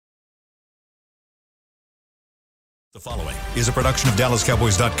The following is a production of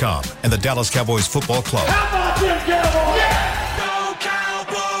DallasCowboys.com and the Dallas Cowboys Football Club. How about them Cowboys? Yeah! Go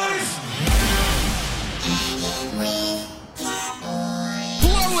Cowboys!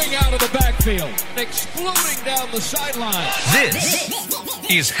 Blowing out of the backfield, exploding down the sideline. This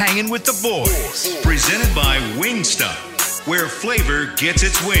is Hanging with the Boys, presented by Wingstop, where flavor gets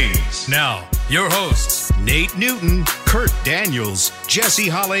its wings. Now, your hosts, Nate Newton, Kurt Daniels, Jesse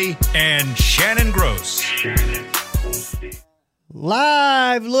Holley, and Shannon Gross.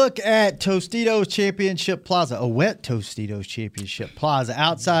 Live look at Tostitos Championship Plaza, a wet Tostitos Championship Plaza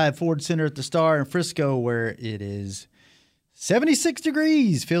outside Ford Center at the Star in Frisco, where it is 76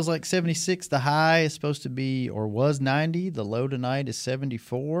 degrees. Feels like 76. The high is supposed to be, or was 90. The low tonight is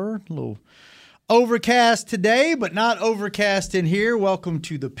 74. A little overcast today, but not overcast in here. Welcome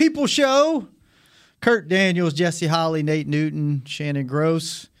to the People Show. Kurt Daniels, Jesse Holley, Nate Newton, Shannon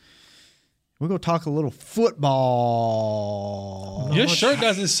Gross. We're going to talk a little football. Your shirt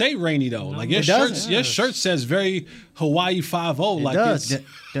doesn't say rainy, though. Like your shirt says very Hawaii 5-0. Like does. it's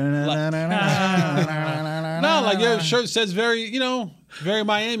no, like your shirt says very, very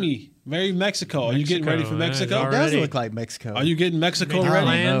Miami, very Mexico. Are you getting ready for Mexico? It does look like Mexico. Are you getting Mexico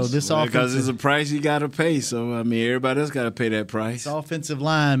ready? No, this because it's a price you got to pay. So everybody else got to pay that price. This offensive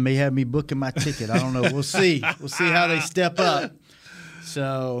line may have me booking my ticket. I don't know. We'll see. We'll see how they step up.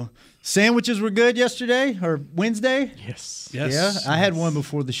 So. Sandwiches were good yesterday or Wednesday? Yes. Yeah, I had one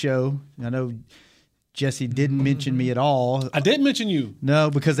before the show. I know Jesse didn't mention me at all. I did mention you. No,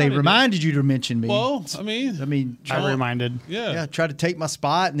 because they reminded you to mention me. Well, I reminded. Yeah, try to take my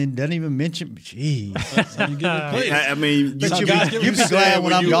spot and then doesn't even mention me. Jeez. You'd be glad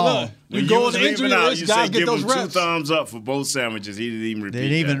when I'm gone. When you go on the injury list, guys get those reps. 2 thumbs up for both sandwiches. He didn't even repeat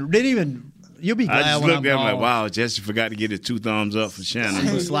Didn't even. You'll be glad I just when looked I'm at him gone. like, wow, Jesse forgot to get his 2 thumbs up for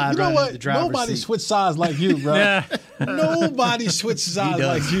Shannon. Slide You right know into what? the driver's Nobody seat. switched sides like you, bro. Nobody switched sides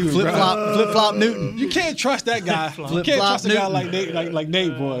like you, Flip-flop Newton. You can't trust that guy. You can't trust a guy like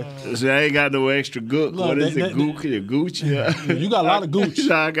Nate, boy. So I ain't got no extra gook. Look, what is it, gooch? Yeah. You got a lot of gooch.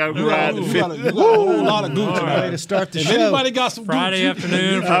 I got to ride the You fence. got a whole lot of gooch. Way to start the If show. anybody got some Friday gooch,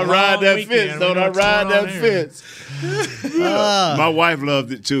 afternoon. I ride that fence, don't I? Ride that fence. My wife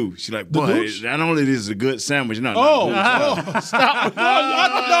loved it too. She's like, boy, gooch? not only this is a good sandwich, stop. I was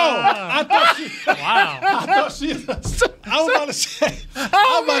about to say,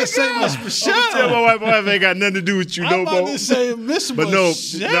 Miss Michelle. Tell my wife ain't got nothing to do with you I'm no about more. to say Miss But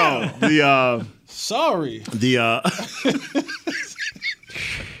Michelle. no, Sorry.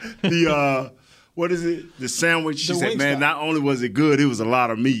 what is it? The sandwich. She The said, man, Wingstop. not only was it good, it was a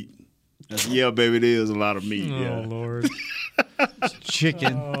lot of meat. I said, yeah, baby, it is a lot of meat. Oh, Lord.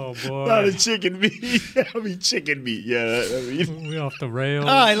 Chicken. Oh, A lot boy. of chicken meat. Chicken meat. Yeah. We off the rails.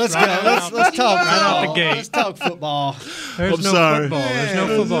 All right, let's go. Let's talk. out the gate. Let's talk football. There's I'm no sorry. football. There's no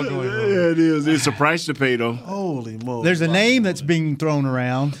football going on. Yeah, it is. It's a price to pay, though. Holy moly. There's a name that's being thrown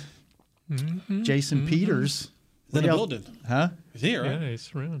around. Jason Peters. He's in the building. Huh? He's here, right? Yeah,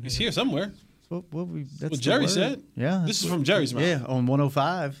 he's around. He's here somewhere. That's What the Jerry word. said. Yeah. This is from Jerry's mouth. Yeah, on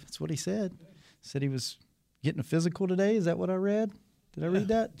 105. That's what he said. Said he was getting a physical today. Is that what I read? Did I read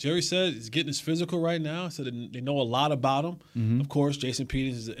that? Jerry said he's getting his physical right now, so they know a lot about him. Of course, Jason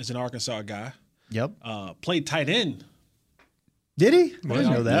Peters is an Arkansas guy. Yep. Played tight end. Did he? I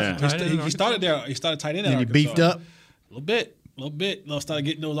didn't know that. Yeah. Tight end, He started there. He started tight end at And he Arkansas. beefed up. A little bit. Started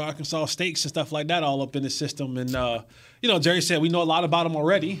getting those Arkansas steaks and stuff like that all up in the system. And, Jerry said we know a lot about him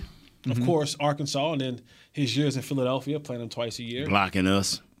already. Of course, Arkansas, and then his years in Philadelphia, playing him twice a year. Blocking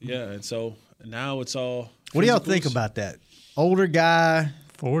us. Yeah, and so now it's all What do y'all physicals. think about that? Older guy,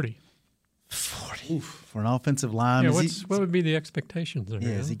 40. 40 for an offensive line. Yeah, Is what would be the expectations there?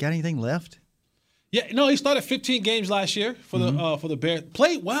 has he got anything left? Yeah, no, he started 15 games last year for the Bears.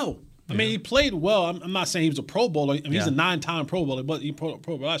 Played well. I mean, he played well. I'm not saying he was a Pro Bowler. I mean, he's a 9-time Pro Bowler, but he Pro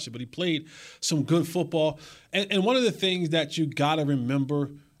Bowler last year. But he played some good football. And one of the things that you got to remember,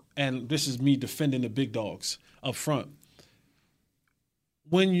 and this is me defending the big dogs up front.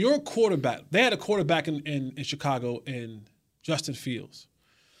 When your quarterback, they had a quarterback in Chicago in Justin Fields.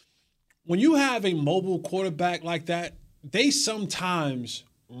 When you have a mobile quarterback like that, they sometimes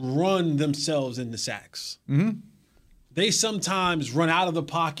run themselves into sacks. They sometimes run out of the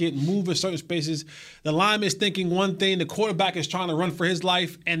pocket, move in certain spaces. The lineman is thinking one thing, the quarterback is trying to run for his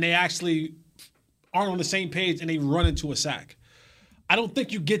life, and they actually aren't on the same page, and they run into a sack. I don't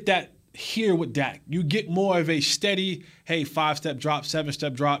think you get that here with Dak. You get more of a steady, hey, 5-step drop,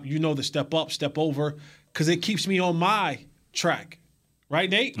 7-step drop. You know the step up, step over, because it keeps me on my track. Right,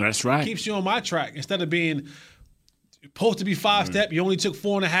 Nate? That's right. Keeps you on my track. Instead of being supposed to be 5-step, you only took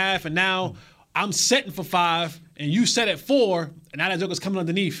 4.5, and now I'm setting for 5, and you set at 4, and now that joker's coming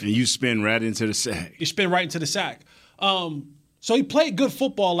underneath. And you spin right into the sack. You spin right into the sack. So he played good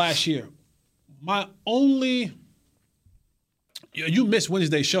football last year. My only – you missed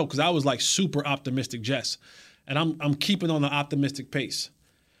Wednesday's show because I was like super optimistic, Jess. And I'm keeping on the optimistic pace.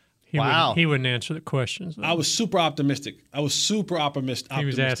 He wouldn't answer the questions. Though. I was super optimistic. He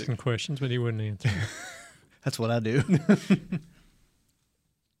was asking questions, but he wouldn't answer. That's what I do.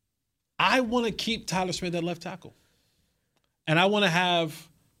 I want to keep Tyler Smith at left tackle. And I want to have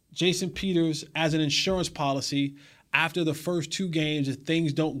Jason Peters as an insurance policy after the first 2 games. If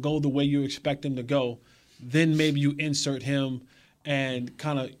things don't go the way you expect them to go, then maybe you insert him and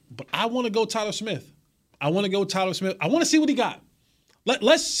kind of – but I want to go Tyler Smith. I want to see what he got.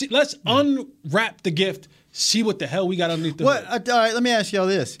 Let's unwrap the gift, see what the hell we got underneath the hood. All right, let me ask y'all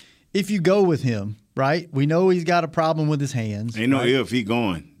this. If you go with him, right, we know he's got a problem with his hands. Ain't no if he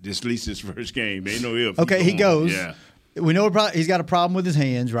going. This at least his first game. Ain't no if. Okay, he goes. Yeah. We know he's got a problem with his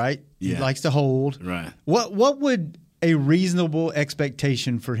hands, right? Yeah. He likes to hold. Right. What would a reasonable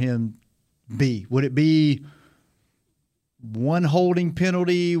expectation for him be? Would it be 1 holding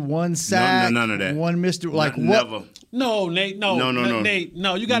penalty, 1 sack, No, none of that. 1 Mr. Like what? Never. No, Nate. No. Nate.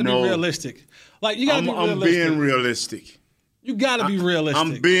 No, you got to be realistic. Like you got to be realistic. I'm being realistic. You got to be realistic.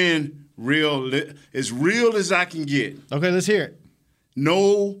 I'm being real, as real as I can get. Okay, let's hear it.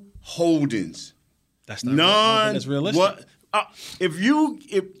 No holdings. That's not none. That's realistic. What?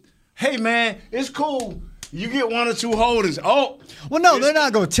 Hey man, it's cool. You get 1 or 2 holdings. Oh, well, no, they're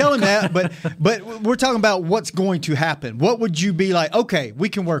not going to tell him that. But we're talking about what's going to happen. What would you be like? Okay, we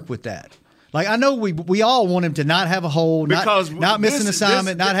can work with that. Like I know we all want him to not have a hold, not miss an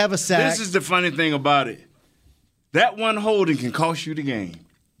assignment, not have a sack. This is the funny thing about it. That 1 holding can cost you the game.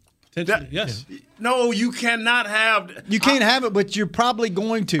 Yes. No, you cannot have. You can't have it, but you're probably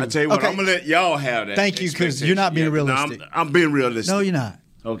going to. I tell you what, I'm gonna let y'all have that. Thank you, because you're not being realistic. No, I'm being realistic. No, you're not.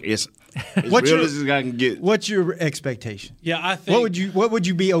 Okay, it's as realistic as I can get. What's your expectation? Yeah, I think. What would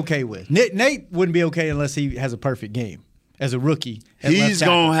you be okay with? Nate wouldn't be okay unless he has a perfect game as a rookie. He's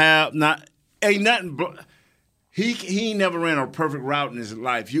gonna have ain't nothing. He never ran a perfect route in his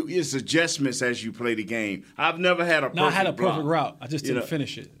life. It's adjustments as you play the game. I've never had a perfect route. No, I had a perfect route. I just didn't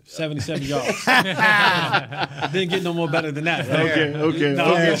finish it. 77 yards. I didn't get no more better than that. Okay.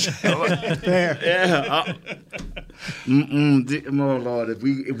 Fair. Yeah. Oh Lord, if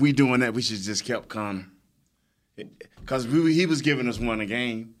we doing that, we should just kept Connor, because he was giving us 1 a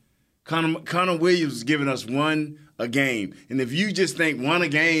game. Connor Williams was giving us 1 a game, and if you just think 1 a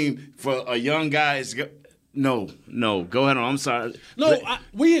game for a young guy is no. Go ahead. I'm sorry. No,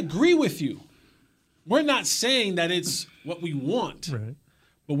 we agree with you. We're not saying that it's what we want, Right.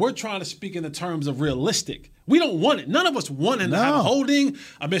 but we're trying to speak in the terms of realistic. We don't want it. None of us want to have a holding,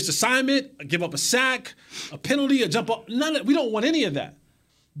 a missed assignment, a give up a sack, a penalty, a jump up. We don't want any of that.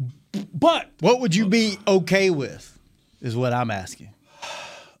 But what would you be okay with? Is what I'm asking.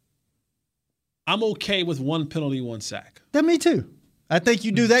 I'm okay with 1 penalty, 1 sack. Yeah, me too. I think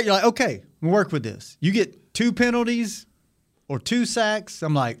you do that. You're like, okay, we'll work with this. You get 2 penalties or 2 sacks.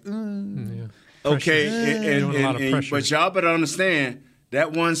 I'm like, Yeah. Okay, but y'all better understand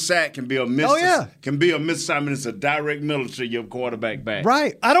that 1 sack can be a miss. Oh, yeah. Can be a miss assignment. It's a direct military your quarterback back.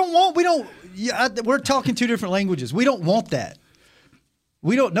 right. We're talking 2 different languages. We don't want that.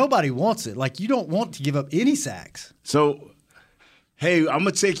 Nobody wants it. Like, you don't want to give up any sacks. So, hey, I'm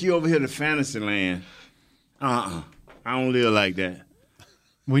going to take you over here to fantasy land. I don't live like that.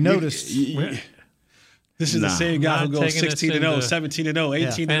 We noticed. This is the same guy who Not goes taking 16-0, us 17-0,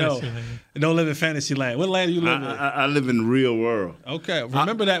 18-0, Fantasy land. and don't live in fantasy land. What land do you live in? I live in the real world. Okay,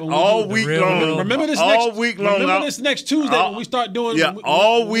 remember that when All we week long. Remember this all week long. Remember this next Tuesday when we start doing. Yeah,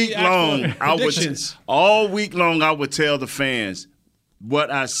 all week long. Predictions. All week long, I would tell the fans what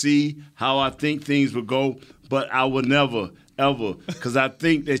I see, how I think things would go, but I would never, ever, because I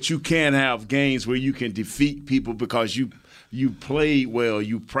think that you can have games where you can defeat people because you played well,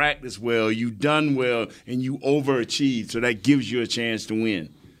 you practiced well, you done well, and you overachieved. So that gives you a chance to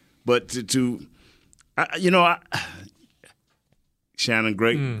win. But Shannon,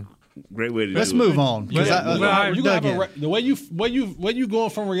 great way to Let's do move it. on. You the way you going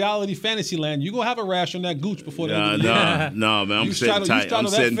from reality fantasy land, you gonna have a rash on that gooch before the end of the year. No, man, I'm You setting straddle- you tight. I'm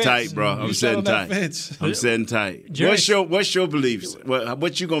straddle that setting fence. tight, bro. You I'm straddle setting that tight. fence. I'm setting tight. Jerry- What's your beliefs?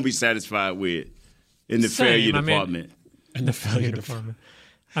 What you gonna be satisfied with in the failure department? In the failure department.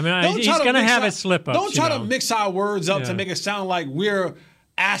 I mean, he's going to have his slip-ups. Don't try to mix our words up to Yeah. make it sound like we're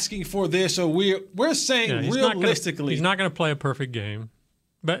asking for this or we're saying he's realistically. he's not going to play a perfect game.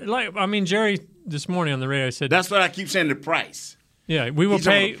 But, Jerry this morning on the radio said, That's what I keep saying, the price. yeah, we will He's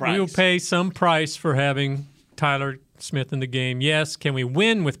on the pay price. some price for having Tyler Smith in the game? Yes. Can we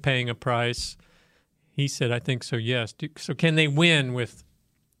win with paying a price? He said, I think so, yes. So can they win with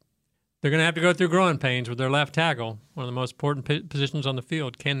 – they're going to have to go through growing pains with their left tackle, one of the most important positions on the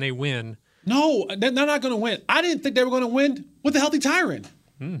field. Can they win? No, they're not going to win. I didn't think they were going to win with a healthy Tyron.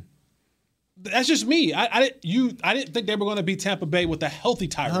 That's just me. I didn't think they were going to beat Tampa Bay with a healthy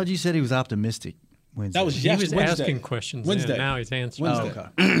Tyron. I thought you said he was optimistic Wednesday. That was He was Wednesday. asking questions. Wednesday. And now he's answering. Wednesday.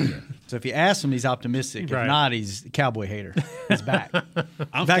 Okay. So if you ask him, he's optimistic. If Right. not, he's a cowboy hater. He's back.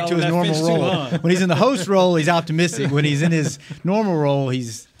 I'm Back to following his that normal fence role. too, huh? When he's in the host role, he's optimistic. When he's in his normal role,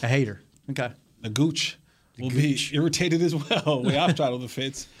 he's a hater. Okay. The gooch will be irritated as well. Way I've tried on the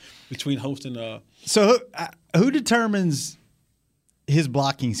fence between host and So who determines his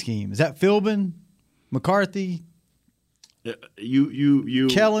blocking scheme? Is that Philbin, McCarthy, You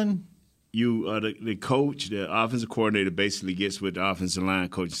Kellen? the coach, the offensive coordinator, basically gets with the offensive line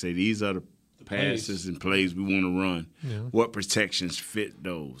coach and say, these are the passes and plays we want to run. Yeah. What protections fit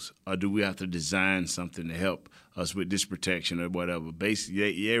those? Or do we have to design something to help us with this protection or whatever?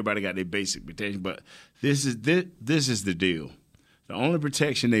 Basically, everybody got their basic protection, but this is the deal. The only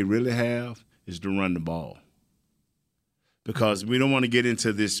protection they really have is to run the ball. Because we don't want to get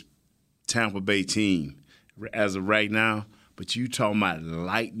into this Tampa Bay team as of right now, but you talking about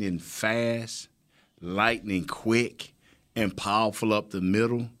lightning fast, lightning quick, and powerful up the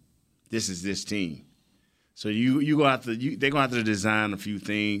middle. This is this team. So they're gonna have to design a few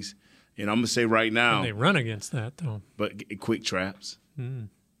things. And I'm gonna say right now, And they run against that, though. but quick traps,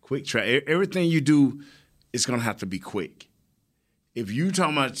 quick trap. Everything you do is gonna have to be quick. If you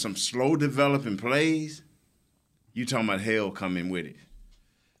talking about some slow developing plays, you talking about hell coming with it.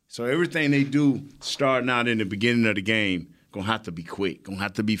 So everything they do starting out in the beginning of the game gonna have to be quick, gonna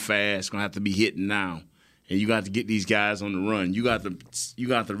have to be fast, gonna have to be hitting now, and you got to get these guys on the run. You got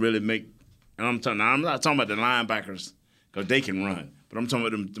to really make. And I'm not talking about the linebackers because they can run, but I'm talking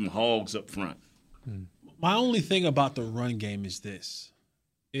about them hogs up front. My only thing about the run game is this: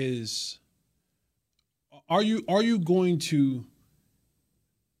 are you going to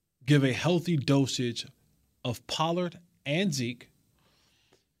give a healthy dosage of Pollard and Zeke?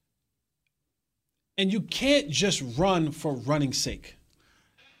 And you can't just run for running's sake.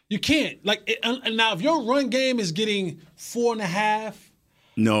 You can't. And now if your run game is getting 4.5,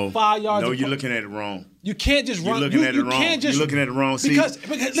 No, 5 yards. No, you're looking at it wrong. You can't just run. You're looking at it you wrong. Can't just, you're looking at it wrong. See, because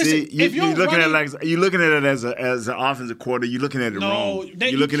listen, see, if you're looking running, at it you're looking at it as an offensive quarter. You're looking at it wrong.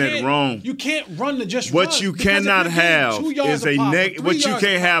 You're looking at it wrong. You can't run to just What run. you because if cannot you're getting have 2 yards is a apart, negative. 3 What you yards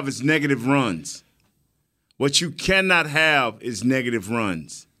can't apart, have is negative runs. What you cannot have is negative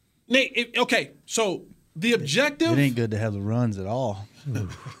runs. Nate, okay, so the objective. It ain't good to have the runs at all.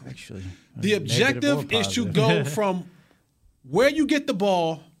 Actually, The objective is to go from where you get the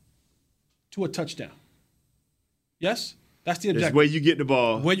ball to a touchdown. Yes? That's the It's objective. where you get the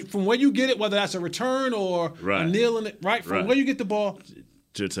ball From where you get it, whether that's a return or Right. a kneel in it, right? From Right. where you get the ball.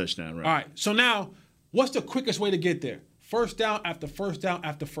 to a touchdown. Right. All right. So now, what's the quickest way to get there? First down after first down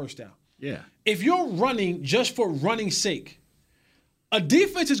after first down. Yeah. If you're running just for running's sake, a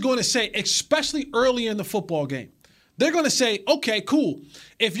defense is going to say, especially early in the football game, they're going to say, okay, cool.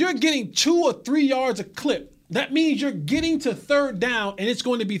 If you're getting 2 or 3 yards a clip, that means you're getting to third down, and it's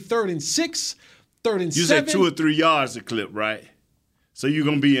going to be 3rd and 6, 3rd and You 7. said 2 or 3 yards a clip, right? So you're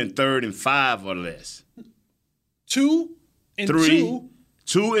gonna be in 3rd and 5 or less. 2 and 3. 2.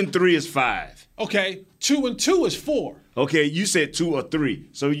 2 and 3 is 5. Okay, 2 and 2 is 4. Okay, you said 2 or 3.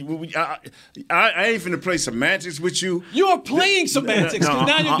 So I ain't finna play semantics with you. You are playing semantics because No,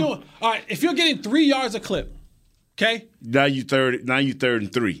 now you're doing. All right, if you're getting 3 yards a clip, okay, Now you third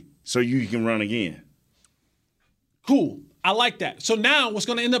and 3. So you can run again. cool. I like that. So now what's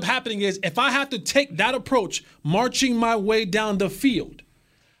going to end up happening is if I have to take that approach, marching my way down the field,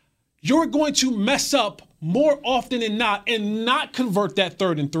 you're going to mess up more often than not and not convert that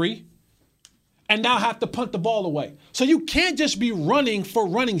 3rd and 3 and now have to punt the ball away. So you can't just be running for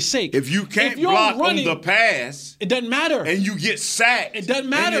running's sake. If you can't you're block running, on the pass it doesn't matter. and you get sacked, It doesn't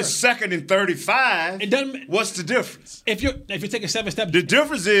matter. And you're 2nd and 35. It doesn't- What's the difference? if you're taking 7-step, The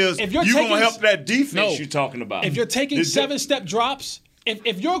difference is If you're you're taking- gonna help that defense No. you're talking about. if you're taking The 7-step drops,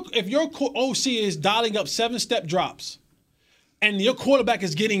 if your OC is dialing up 7-step drops, and your quarterback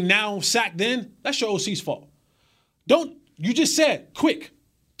is getting now sacked, then that's your OC's fault. You just said quick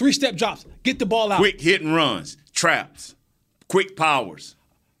 3-step drops, get the ball out. quick hit and runs, traps, quick powers,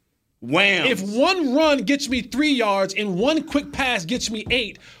 whams. If one run gets me 3 yards and one quick pass gets me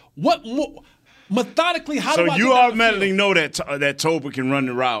 8, what more? methodically, how do I So get you down the automatically field? know that that Tolbert can run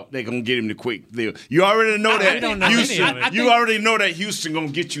the route. They're gonna get him the quick deal. You already know that. we don't know any Houston. of it. You already know that Houston gonna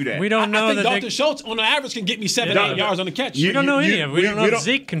get you that. We don't know I think that Dalton they, Schultz, on the average, can get me 7-8 yards on the catch. we don't know any you- of it. We don't know we if don't-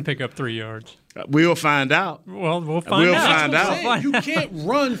 Zeke can pick up 3 yards. We'll find out. Well, we'll find We'll out. find That's out. what I'm saying. You can't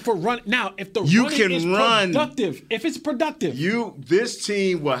run for run. Now, if the You running can is run. productive, if it's productive, This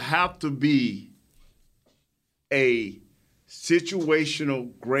team will have to be a situational,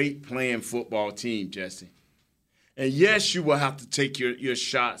 great playing football team, Jesse. And yes, you will have to take your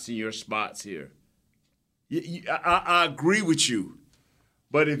shots and your spots here. I agree with you.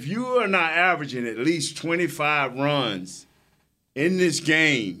 But if you are not averaging at least 25 runs in this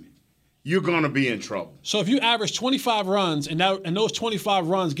game, you're going to be in trouble. so if you average 25 runs and those 25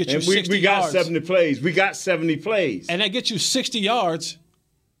 runs get you And 60 we got yards, 70 plays. We got 70 plays. and that gets you 60 yards,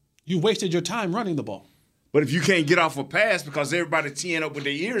 you wasted your time running the ball. But if you can't get off a pass because everybody teeing up with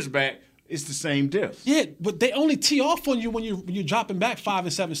their ears back, it's the same diff. Yeah, but they only tee off on you when you're dropping back 5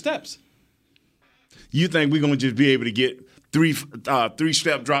 and 7 steps. You think we're going to just be able to get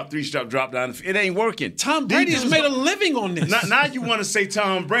three-step drop down? It ain't working. Tom Brady's made a living on this. Now you want to say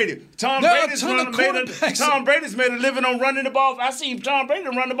Tom Brady. Tom There are a Brady's ton of quarterbacks. Tom Brady's made a living on running the ball. I seen Tom Brady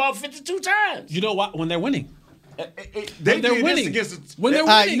run the ball 52 times. You know what? When they're winning. They're winning. When they're All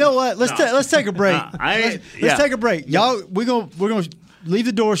right, winning. you know what? Let's take a break. Let's take a break. Y'all, we're gonna leave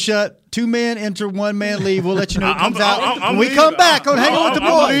the door shut. 2 men enter, 1 man leave. We'll let you know what comes out. When we come back on Hanging with the I'm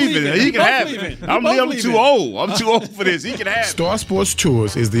Boys. leaving. He can Both have leaving. it. We I'm both too leaving. old. I'm too old for this. He can have it. Star Sports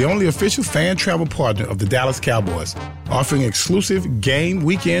Tours is the only official fan travel partner of the Dallas Cowboys, offering exclusive game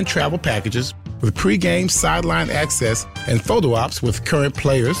weekend travel packages with pre-game sideline access and photo ops with current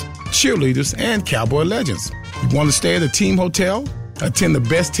players, cheerleaders, and Cowboy legends. You want to stay at a team hotel, attend the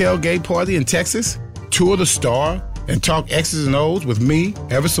best tailgate party in Texas, tour the Star, and talk X's and O's with me,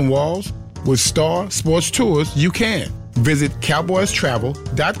 Everson Walls? With Star Sports Tours, you can. Visit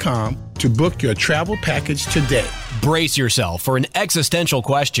cowboystravel.com to book your travel package today. Brace yourself for an existential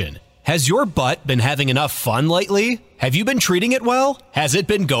question. Has your butt been having enough fun lately? Have you been treating it well? Has it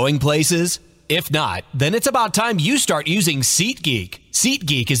been going places? If not, then it's about time you start using SeatGeek.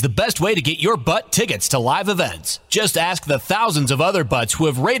 SeatGeek is the best way to get your butt tickets to live events. Just ask the thousands of other butts who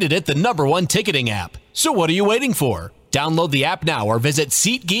have rated it the #1 ticketing app. So what are you waiting for? Download the app now or visit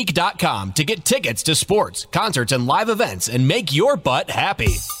SeatGeek.com to get tickets to sports, concerts, and live events and make your butt happy.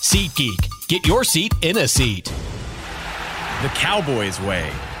 SeatGeek. Get your seat in a seat. The Cowboys way,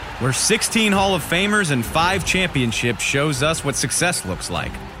 where 16 Hall of Famers and 5 championships shows us what success looks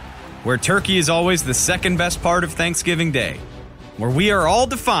like. Where turkey is always the second best part of Thanksgiving Day. Where we are all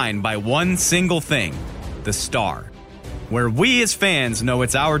defined by one single thing, the star. Where we as fans know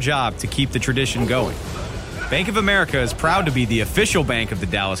it's our job to keep the tradition going. Bank of America is proud to be the official bank of the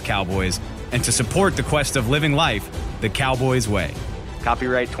Dallas Cowboys and to support the quest of living life the Cowboys way.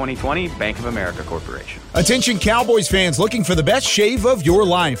 Copyright 2020, Bank of America Corporation. Attention Cowboys fans looking for the best shave of your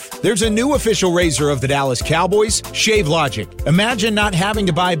life. There's a new official razor of the Dallas Cowboys, Shave Logic. Imagine not having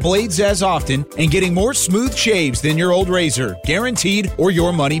to buy blades as often and getting more smooth shaves than your old razor, guaranteed or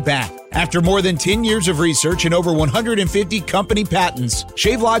your money back. After more than 10 years of research and over 150 company patents,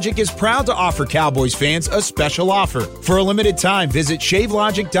 ShaveLogic is proud to offer Cowboys fans a special offer. For a limited time, visit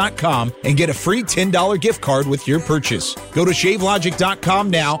ShaveLogic.com and get a free $10 gift card with your purchase. Go to ShaveLogic.com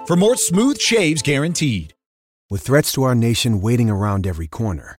now for more smooth shaves guaranteed. With threats to our nation waiting around every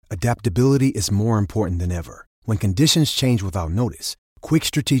corner, adaptability is more important than ever. When conditions change without notice, quick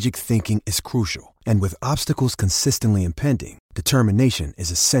strategic thinking is crucial. And with obstacles consistently impending, determination is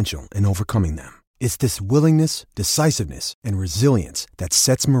essential in overcoming them. It's this willingness, decisiveness, and resilience that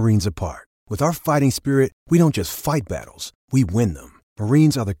sets Marines apart. With our fighting spirit, we don't just fight battles, we win them.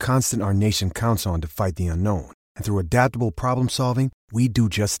 Marines are the constant our nation counts on to fight the unknown. And through adaptable problem solving, we do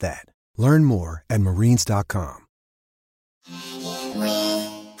just that. Learn more at Marines.com.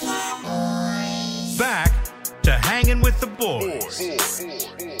 Back to Hanging with the Boys.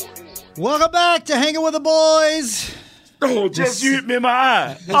 Welcome back to Hanging with the Boys. Oh, Jess, you hit me in my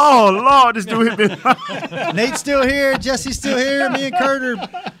eye. Oh, Lord, this dude hit me in my eye. Nate's still here. Jesse's still here. Me and Kurt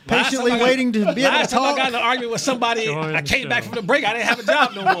are patiently waiting to be able to Last time I talk. got in an argument with somebody, I came back from the break. I didn't have a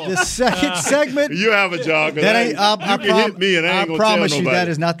job no more. The second segment. You have a job. That ain't, you can hit me and I ain't gonna promise tell you nobody. that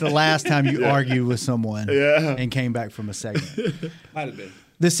is not the last time you argued with someone Yeah. and came back from a segment. Might have been.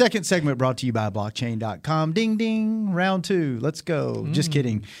 The second segment brought to you by blockchain.com. Ding, ding. Round 2. Let's go. Just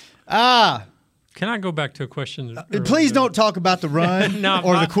kidding. Can I go back to a question? Please don't talk about the run No,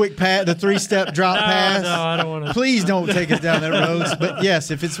 or the quick pass, the 3-step drop pass. No, I don't want to. Please don't take us down that road. But yes,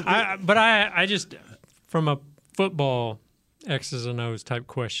 if it's I just, from a football X's and O's type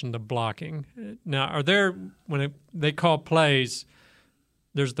question, the blocking. Now, are there, they call plays,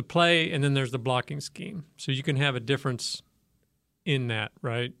 there's the play and then there's the blocking scheme. So you can have a difference in that,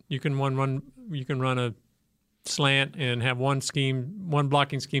 right? You can run a slant and have one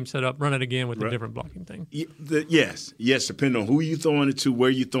blocking scheme set up, run it again with a different blocking thing. Yes, depending on who you throwing it to, where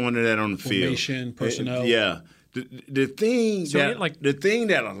you throwing it at on the field. Formation, personnel. Yeah. The thing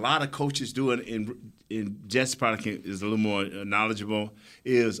that a lot of coaches do, and Jess probably is a little more knowledgeable,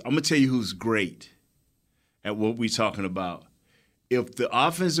 is I'm going to tell you who's great at what we're talking about. If the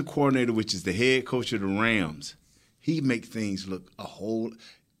offensive coordinator, which is the head coach of the Rams, he make things look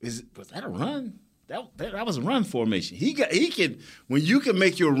was that a run? That was a run formation. He can, when you can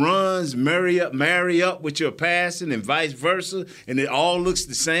make your runs marry up with your passing and vice versa, and it all looks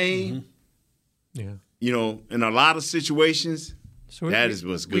the same. Yeah. You know, in a lot of situations, that is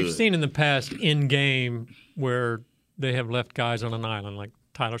what's good. We've seen in the past in game where they have left guys on an island, like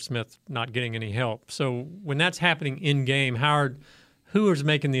Tyler Smith not getting any help. So when that's happening in game, who is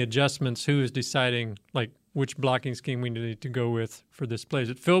making the adjustments? Who is deciding like which blocking scheme we need to go with for this play? Is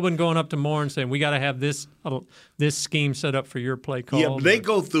it Philbin going up to Moore and saying we got to have this scheme set up for your play call? Yeah, but they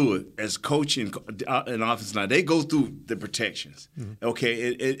go through it as coach and offensive line. They go through the protections. Mm-hmm.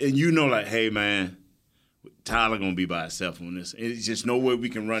 Okay, and you know, like, hey man, Tyler gonna be by himself on this. It's just no way we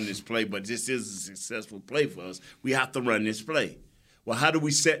can run this play, but this is a successful play for us. We have to run this play. Well, how do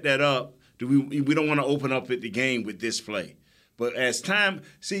we set that up? We don't want to open up at the game with this play. But as time,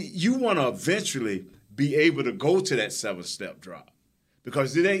 you want to eventually be able to go to that 7-step drop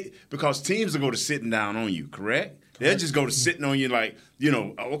because teams are going to sitting down on you, correct? They'll just go to sitting on you like,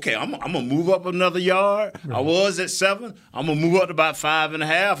 okay, I'm going to move up another yard. Right. I was at 7. I'm going to move up to about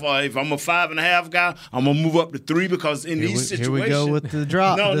 5.5. Or if I'm a 5.5 guy, I'm going to move up to 3 because these situations. Here we go with the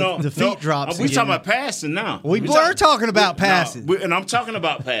drop. The feet drops. We're talking about passing now. We were talking about passing. And I'm talking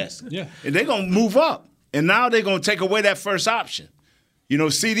about passing. Yeah. And they're going to move up. And now they're going to take away that first option.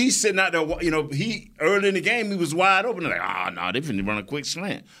 CD's sitting out there, he early in the game, he was wide open. They're like, they're finna run a quick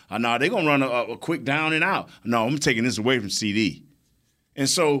slant. They're going to run a quick down and out. No, I'm taking this away from CD. And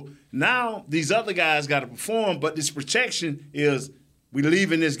so now these other guys got to perform, but this protection is we're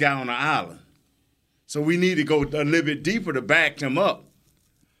leaving this guy on the island. So we need to go a little bit deeper to back them up.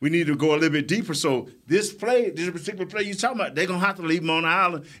 We need to go a little bit deeper. So this particular play you're talking about, they're going to have to leave him on the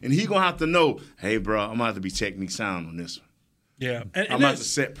island, and he's going to have to know, hey, bro, I'm going to have to be technique sound on this one. Yeah, and I'm about to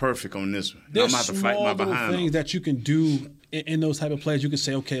set perfect on this one. I'm about to fight my behind. There's small things that you can do in those type of plays. You can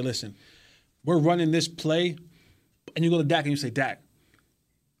say, okay, listen, we're running this play, and you go to Dak and you say, Dak,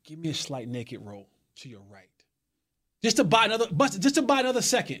 give me a slight naked roll to your right, just to buy another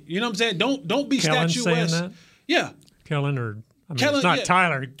second. You know what I'm saying? Don't be statuesque. Yeah, Kellen or. It's not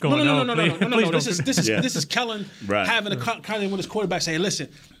Tyler going. No. This is Kellen having a kind of with his quarterback saying, listen,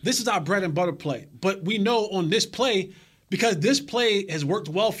 this is our bread and butter play, but we know on this play. Because this play has worked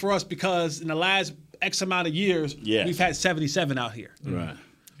well for us because in the last X amount of years, we've had 77 out here. Right.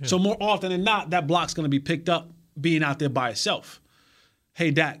 Yeah. So more often than not, that block's going to be picked up being out there by itself.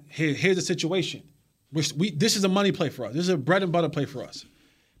 Hey, Dak, here's the situation. This is a money play for us. This is a bread and butter play for us.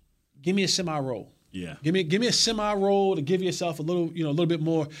 Give me a semi-roll. Yeah. Give me a semi-roll to give yourself a little bit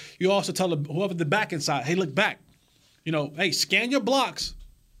more. You also tell whoever the back inside, hey, look back. Hey, scan your blocks.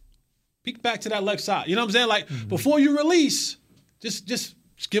 Peek back to that left side. You know what I'm saying? Like, before you release, just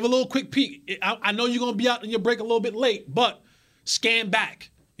give a little quick peek. I know you're going to be out in your break a little bit late, but scan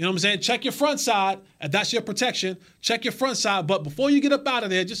back. You know what I'm saying? Check your front side. If that's your protection, check your front side. But before you get up out of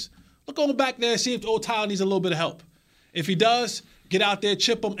there, just look on back there and see if old Tyler needs a little bit of help. If he does, get out there,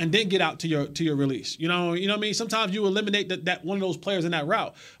 chip him, and then get out to your release. You know what I mean? Sometimes you eliminate that one of those players in that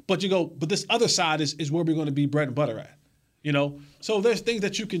route. But but this other side is where we're going to be bread and butter at. So there's things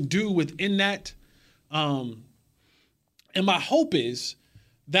that you can do within that. And my hope is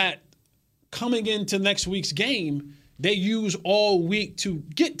that coming into next week's game, they use all week to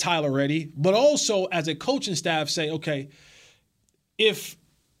get Tyler ready, but also as a coaching staff say, okay, if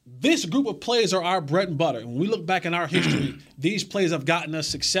this group of players are our bread and butter, and when we look back in our history, these players have gotten us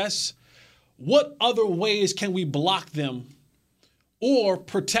success, what other ways can we block them or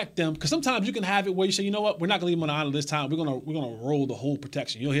protect them? Because sometimes you can have it where you say, you know what, we're not going to leave them on the island this time. We're gonna roll the whole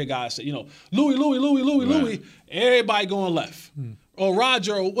protection. You'll hear guys say, Louis, everybody going left. Or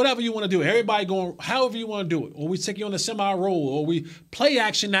Roger, or whatever you want to do. Everybody going however you want to do it. Or we take you on a semi-roll, or we play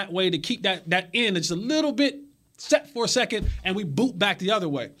action that way to keep that in just a little bit set for a second, and we boot back the other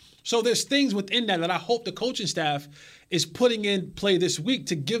way. So there's things within that I hope the coaching staff is putting in play this week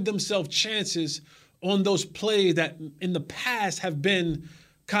to give themselves chances on those plays that in the past have been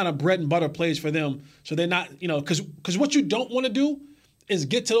kind of bread and butter plays for them. So they're not, because what you don't want to do is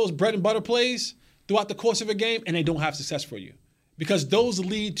get to those bread and butter plays throughout the course of a game and they don't have success for you. Because those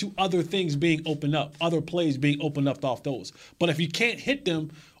lead to other things being opened up, other plays being opened up off those. But if you can't hit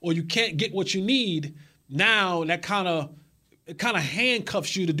them or you can't get what you need, now that kind of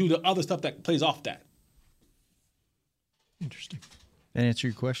handcuffs you to do the other stuff that plays off that. Interesting. That answer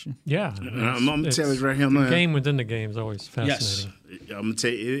your question? Yeah. I'm going to tell you right here, man. The game within the game is always fascinating. Yes. I'm going to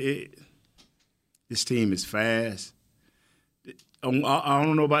tell you, this team is fast. I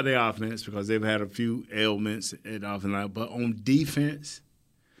don't know about their offense because they've had a few ailments at offense, but on defense,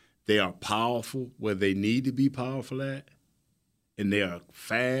 they are powerful where they need to be powerful at, and they are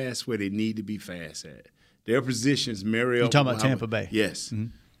fast where they need to be fast at. Their positions marry up. You're talking about Tampa Bay? Yes.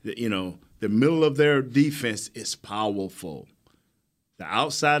 Mm-hmm. The middle of their defense is powerful. The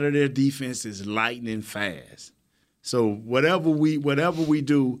outside of their defense is lightning fast. So whatever we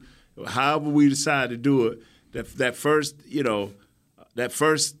do, however we decide to do it, that first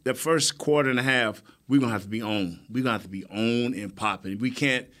quarter and a half, we're going to have to be on. We're going to have to be on and popping. We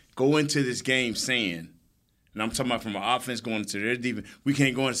can't go into this game saying, and I'm talking about from an offense going into their defense, we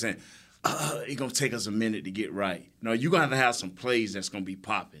can't go in saying, it's going to take us a minute to get right. No, you're going to have some plays that's going to be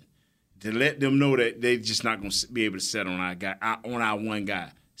popping to let them know that they're just not going to be able to set on our one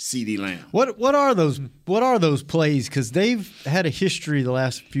guy, CeeDee Lamb. What are those plays? Because they've had a history the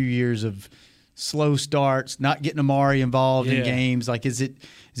last few years of slow starts, not getting Amari involved in games. Like, is it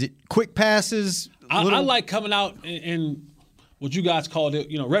quick passes? I like coming out in what you guys called it,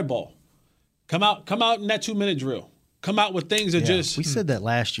 red ball. Come out in that 2-minute drill. Come out with things that just. We said that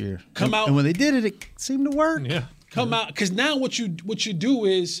last year. Come out, and when they did it, it seemed to work. Yeah. Come out, because now what you do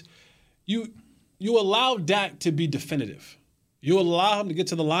is you allow Dak to be definitive. You allow him to get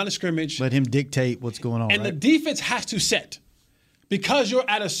to the line of scrimmage. Let him dictate what's going on. And the defense has to set because you're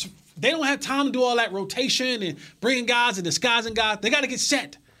at a. They don't have time to do all that rotation and bringing guys and disguising guys. They got to get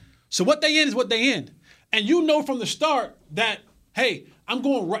set. So what they in is what they in. And you know from the start that, hey, I'm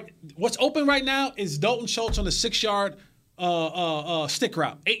going right. What's open right now is Dalton Schultz on the 6-yard stick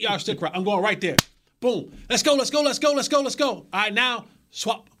route, 8-yard stick route. I'm going right there. Boom. Let's go. All right, now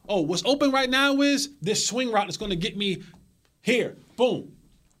swap. Oh, what's open right now is this swing route that's going to get me here. Boom.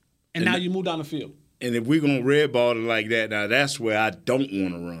 And now you move down the field. And if we're going to red ball it like that, now that's where I don't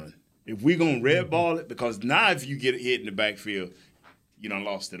want to run. If we're going to red ball it, because now if you get hit in the backfield, you done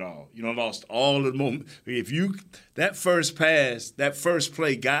lost it all. You done lost all the moment. That first pass, that first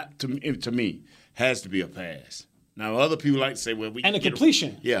play got to me, has to be a pass. Now, other people like to say, well, we and a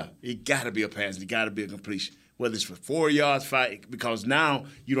completion. It got to be a pass. It got to be a completion. Whether it's for 4 yards, 5, because now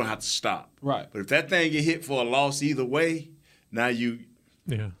you don't have to stop. Right. But if that thing get hit for a loss either way, now you.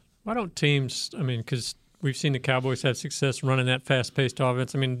 Yeah. Why don't teams? Because we've seen the Cowboys have success running that fast-paced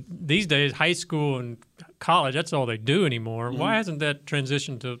offense. These days, high school and college, that's all they do anymore. Mm-hmm. Why hasn't that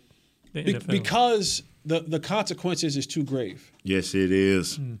transitioned to the NFL? Because the consequences is too grave. Yes, it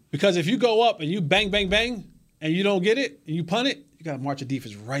is. Because if you go up and you bang, bang, bang, and you don't get it, and you punt it, you got to march the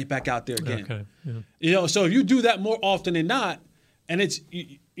defense right back out there again. Okay. Yeah. So if you do that more often than not, and it's,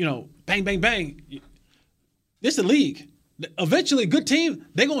 bang, bang, bang, this is the league. Eventually, good team,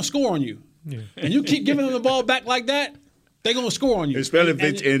 they're going to score on you. Yeah. And you keep giving them the ball back like that, they're going to score on you. Especially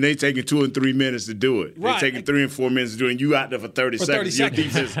if they taking 2 and 3 minutes to do it. Right. They're taking 3 and 4 minutes to do it, and you out there for 30 seconds. Your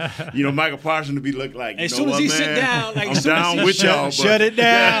defense, Michael Parsons would be looking like, as soon as he sit down, I'm down with y'all. Shut it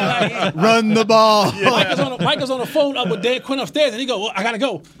down. Run the ball. Yeah. Michael's on the phone up with Dan Quinn upstairs, and he go, well, I got to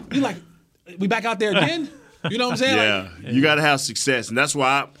go. You like, we back out there again? You know what I'm saying? Yeah. You got to have success. And that's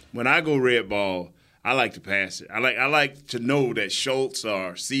why when I go red ball, I like to pass it. I like to know that Schultz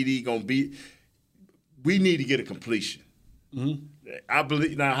or CD going to be – we need to get a completion. Mm-hmm. I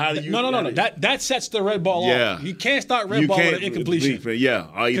believe – now, how do you – No. That sets the red ball off. You can't start red ball with an incompletion. Or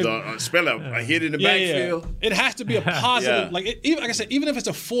either spell a hit in the backfield. Yeah. It has to be a positive. Like I said, even if it's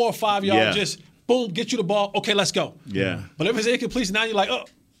a 4 or 5 yard, just boom, get you the ball. Okay, let's go. Yeah. But if it's an incompletion, now you're like, oh.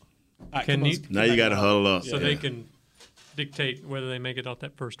 Right, now you got to huddle up. So they can dictate whether they make it out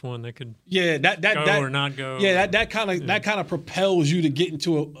that first one. They could go or not go. Yeah, that kind of propels you to get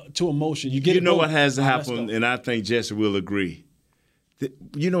into a motion. You know what has to happen, and I think Jesse will agree.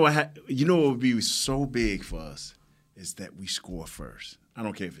 You know what would be so big for us is that we score first. I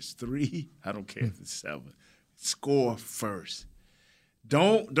don't care if it's 3. I don't care if it's 7. Score first.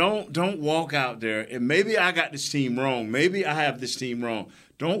 Don't walk out there. And maybe I got this team wrong. Maybe I have this team wrong.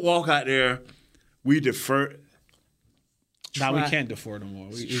 Don't walk out there. We defer. Now we can't defer no more.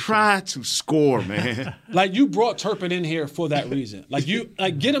 Try to score, man. Like you brought Turpin in here for that reason. Like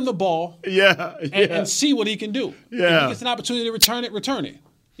get him the ball. And see what he can do. Yeah. If he gets an opportunity to return it.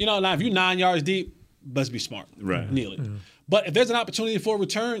 now if you're 9 yards deep, let's be smart. Right. Kneel it. But if there's an opportunity for a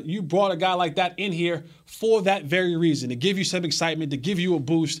return, you brought a guy like that in here for that very reason, to give you some excitement, to give you a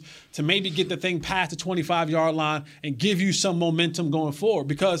boost, to maybe get the thing past the 25-yard line and give you some momentum going forward.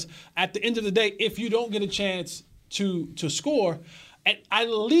 Because at the end of the day, if you don't get a chance to score, I at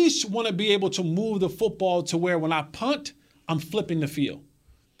least want to be able to move the football to where when I punt, I'm flipping the field.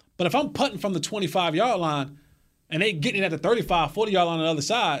 But if I'm punting from the 25-yard line and they getting it at the 35, 40-yard line on the other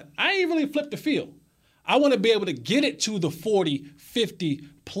side, I ain't really flipped the field. I want to be able to get it to the 40, 50,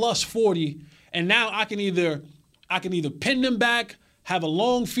 plus 40, and now I can either pin them back, have a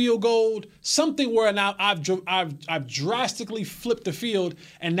long field goal, something where now I've drastically flipped the field,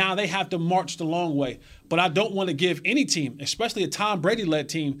 and now they have to march the long way. But I don't want to give any team, especially a Tom Brady-led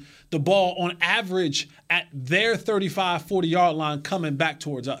team, the ball on average at their 35, 40-yard line coming back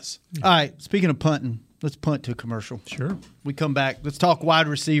towards us. All right, speaking of punting, let's punt to a commercial. Sure. We come back. Let's talk wide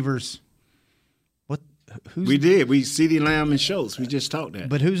receivers. We did. We CeeDee Lamb and Schultz. We just talked that.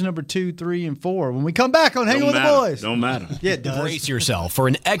 But who's number 2, 3, and 4? When we come back on Hanging with the Boys. Don't matter. Yeah, it does. Brace yourself for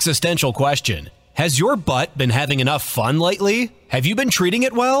an existential question. Has your butt been having enough fun lately? Have you been treating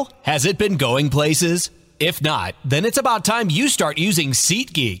it well? Has it been going places? If not, then it's about time you start using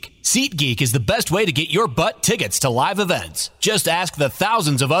SeatGeek. SeatGeek is the best way to get your butt tickets to live events. Just ask the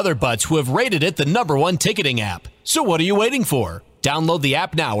thousands of other butts who have rated it the #1 ticketing app. So what are you waiting for? Download the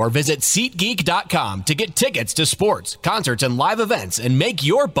app now or visit SeatGeek.com to get tickets to sports, concerts, and live events and make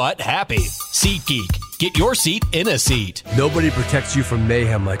your butt happy. SeatGeek. Get your seat in a seat. Nobody protects you from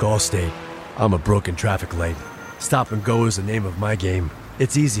mayhem like Allstate. I'm a broken traffic light. Stop and go is the name of my game.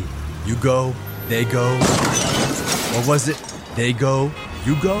 It's easy. You go, they go. Or was it they go,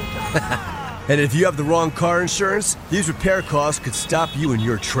 you go? And if you have the wrong car insurance, these repair costs could stop you in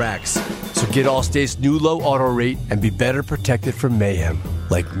your tracks. So get Allstate's new low auto rate and be better protected from mayhem,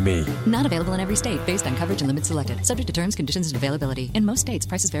 like me. Not available in every state based on coverage and limits selected. Subject to terms, conditions, and availability. In most states,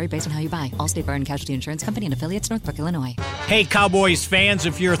 prices vary based on how you buy. Allstate Bar and Casualty Insurance Company and affiliates, Northbrook, Illinois. Hey, Cowboys fans,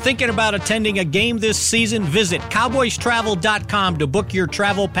 if you're thinking about attending a game this season, visit CowboysTravel.com to book your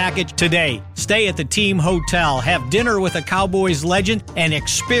travel package today. Stay at the team hotel, have dinner with a Cowboys legend, and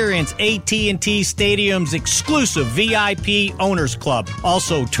experience AT&T Stadium's exclusive VIP Owners Club.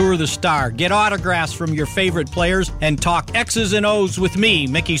 Also, tour the Star, get autographs from your favorite players, and talk X's and O's with me,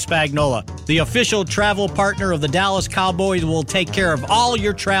 Mickey Spagnola. The official travel partner of the Dallas Cowboys will take care of all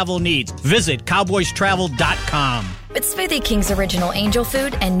your travel needs. Visit CowboysTravel.com. With Smoothie King's original Angel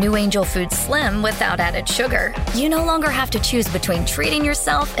Food and new Angel Food Slim without added sugar, you no longer have to choose between treating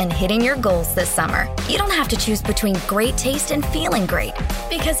yourself and hitting your goals this summer. You don't have to choose between great taste and feeling great.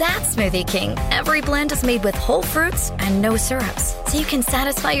 Because at Smoothie King, every blend is made with whole fruits and no syrups, so you can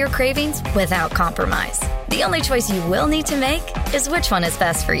satisfy your cravings without compromise. The only choice you will need to make is which one is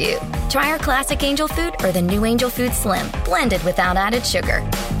best for you. Try our classic Angel Food or the new Angel Food Slim, blended without added sugar.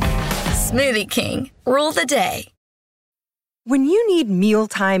 Smoothie King, rule the day. When you need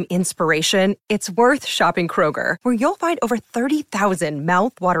mealtime inspiration, it's worth shopping Kroger, where you'll find over 30,000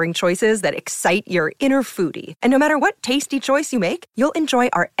 mouth-watering choices that excite your inner foodie. And no matter what tasty choice you make, you'll enjoy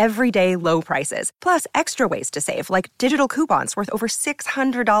our everyday low prices, plus extra ways to save, like digital coupons worth over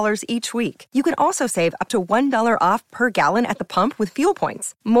 $600 each week. You can also save up to $1 off per gallon at the pump with fuel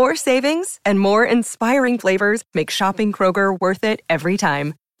points. More savings and more inspiring flavors make shopping Kroger worth it every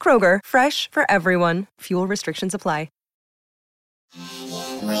time. Kroger, fresh for everyone. Fuel restrictions apply.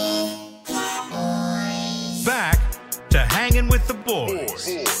 Back to Hanging with the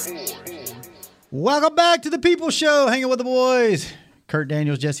Boys. Welcome back to the People Show, Hanging with the Boys. Kurt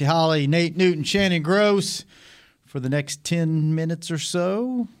Daniels, Jesse Holley, Nate Newton, Shannon Gross for the next 10 minutes or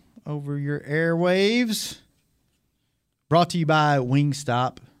so over your airwaves. Brought to you by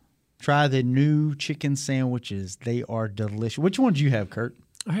Wingstop. Try the new chicken sandwiches. They are delicious. Which one did you have, Kurt?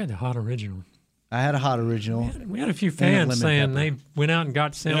 I had the hot original. I had a hot original. We had a few fans saying they went out and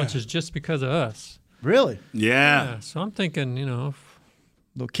got sandwiches just because of us. Really? Yeah. So I'm thinking, little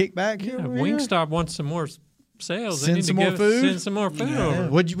kickback here. If Wingstop wants some more sales, Send some more food. Send some more food over.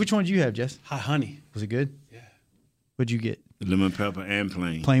 Which one did you have, Jess? Hot honey. Was it good? Yeah. What'd you get? Lemon pepper and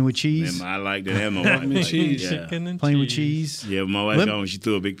plain. Plain with cheese? I like that. And my wife cheese. Chicken and plain cheese. with cheese. Yeah, my wife got one. She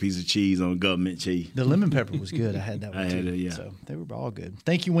threw a big piece of cheese on government cheese. The lemon pepper was good. I had that one I too. had it, yeah. So they were all good.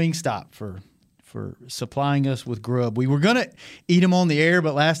 Thank you, Wingstop, for supplying us with grub. We were going to eat them on the air,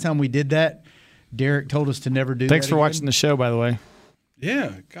 but last time we did that, Derek told us to never do that. Thanks for watching the show, by the way.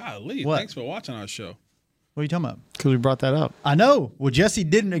 Yeah, golly. What? Thanks for watching our show. What are you talking about? Because we brought that up. I know. Well, Jesse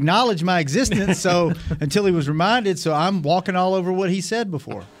didn't acknowledge my existence so until he was reminded, so I'm walking all over what he said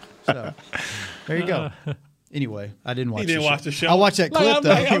before. So there you go. Anyway, I didn't watch. He didn't watch the show. I watched that clip I'm though.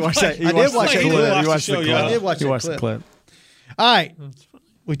 like, I did watch that clip. He watched the clip. I did watch He that watched the clip. All right,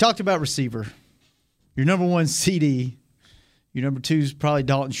 we talked about receiver. Your number one CD. Your number two is probably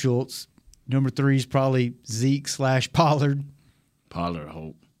Dalton Schultz. Number three is probably Zeke/Pollard. Pollard, I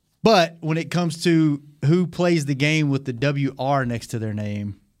hope. But when it comes to who plays the game with the WR next to their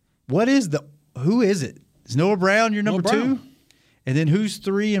name, who is it? Is Noah Brown your number two? And then who's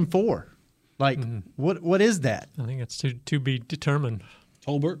 3 and 4? Like, what is that? I think it's to be determined.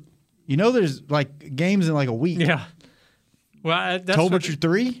 Tolbert. You know, there's like games in like a week. Yeah. Well, that's Tolbert your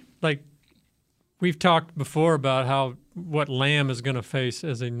 3? Like, we've talked before about what Lamb is going to face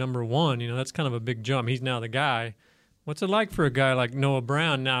as a number 1. You know, that's kind of a big jump. He's now the guy. What's it like for a guy like Noah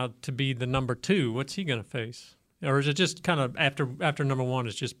Brown now to be the number 2? What's he going to face? Or is it just kind of after number 1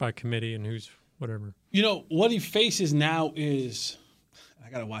 is just by committee and who's whatever? You know, what he faces now is, I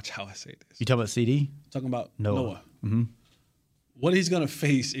got to watch how I say this. You talking about CD? Talking about Noah. Noah. Mm-hmm. What he's going to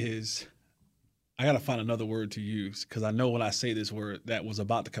face is, I got to find another word to use because I know when I say this word that was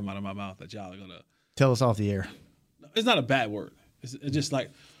about to come out of my mouth that y'all are going to. Tell us off the air. It's not a bad word. It's just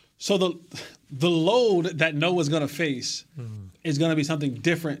like, so the load that Noah's going to face is going to be something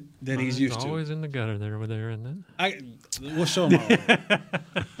different than he's used to. Always in the gutter there, isn't it? We'll show him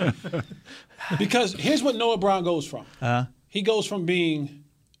all. Because here's what Noah Brown goes from. He goes from being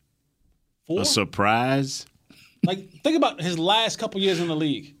 4. A surprise? Like, think about his last couple years in the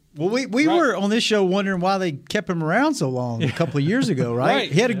league. Well, we were on this show wondering why they kept him around so long a couple of years ago, right?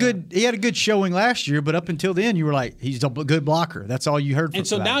 Right. He had a good showing last year, but up until then, you were like, he's a good blocker. That's all you heard from him. And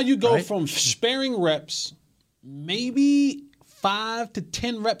so now you go from sparing reps, maybe 5 to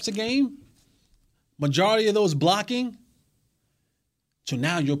 10 reps a game, majority of those blocking, to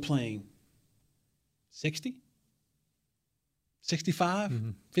now you're playing 60, 65,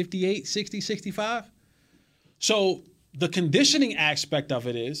 58, 60, 65. So the conditioning aspect of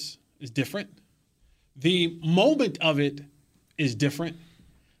it is different. The moment of it is different.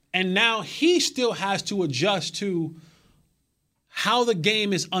 And now he still has to adjust to how the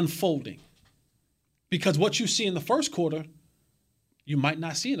game is unfolding. Because what you see in the first quarter, you might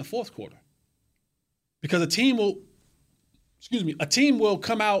not see in the fourth quarter. Because a team will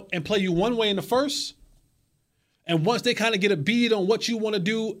come out and play you one way in the first. And once they kind of get a bead on what you want to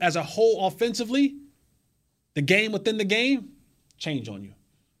do as a whole offensively, the game within the game, change on you.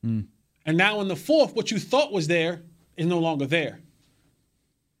 And now in the fourth, what you thought was there is no longer there.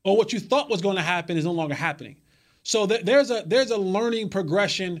 Or what you thought was going to happen is no longer happening. So there's a learning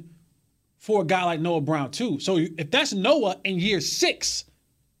progression for a guy like Noah Brown too. So if that's Noah in year 6,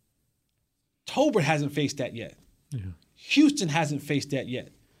 Tolbert hasn't faced that yet. Yeah. Houston hasn't faced that yet.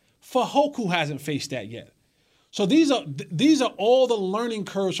 Fajoku hasn't faced that yet. So these are all the learning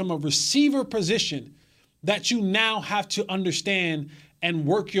curves from a receiver position that you now have to understand and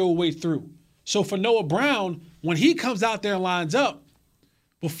work your way through. So for Noah Brown, when he comes out there and lines up,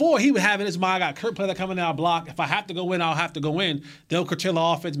 before he would have in his mind, I got Kurt plays that coming in, I'll block. If I have to go in, I'll have to go in. They'll curtail the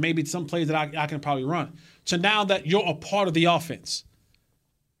offense, maybe some plays that I can probably run. So now that you're a part of the offense,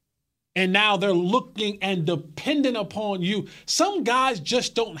 and now they're looking and dependent upon you. Some guys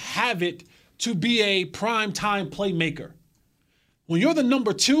just don't have it to be a primetime playmaker. When you're the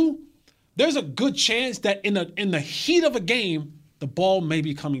number 2, there's a good chance that in the heat of a game, the ball may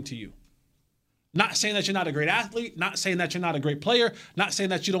be coming to you. Not saying that you're not a great athlete, not saying that you're not a great player, not saying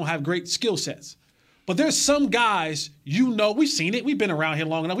that you don't have great skill sets. But there's some guys, we've seen it. We've been around here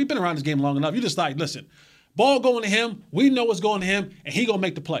long enough. We've been around this game long enough. You're just like, listen, ball going to him. We know what's going to him, and he going to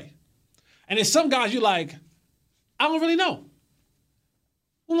make the play. And there's some guys you're like, I don't really know.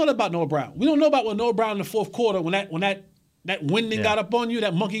 We don't know about Noah Brown. We don't know about what Noah Brown in the fourth quarter, when that winding got up on you,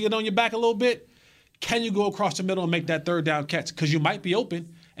 that monkey got on your back a little bit. Can you go across the middle and make that third down catch? Because you might be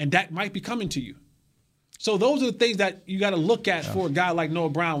open, and that might be coming to you. So those are the things that you got to look at for a guy like Noah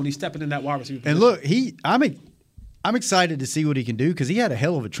Brown when he's stepping in that wide receiver position. And look, I'm excited to see what he can do because he had a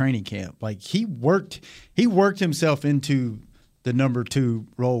hell of a training camp. Like he worked himself into the number 2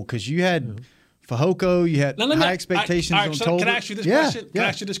 role because you had Fehoko, you had high expectations on Tolbert. Can I ask you this question? Can I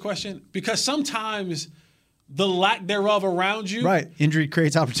ask you this question? Because sometimes the lack thereof around you, injury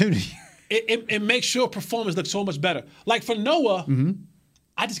creates opportunity. It makes your performance look so much better. Like for Noah,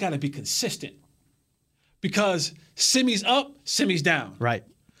 I just got to be consistent. Because Simi's up, Simi's down. Right.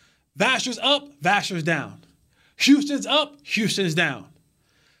 Vasher's up, Vasher's down. Houston's up, Houston's down.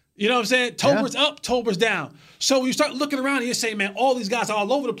 You know what I'm saying? Tolbert's up, Tolbert's down. So when you start looking around and you say, man, all these guys are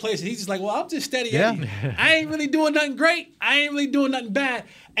all over the place. And he's just like, well, I'm just steady. I ain't really doing nothing great. I ain't really doing nothing bad.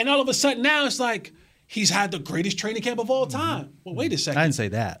 And all of a sudden now it's like he's had the greatest training camp of all time. Well, wait a second. I didn't say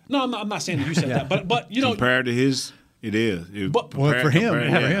that. No, I'm not saying that you said that, but you know, compared to his, it is. But for him,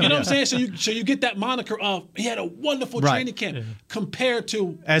 you know what I'm saying. So you get that moniker of he had a wonderful training camp compared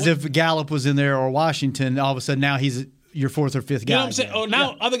to if Gallup was in there or Washington, all of a sudden now he's your fourth or fifth guy. You know what I'm saying? Oh,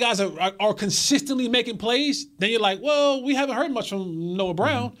 now other guys are consistently making plays. Then you're like, well, we haven't heard much from Noah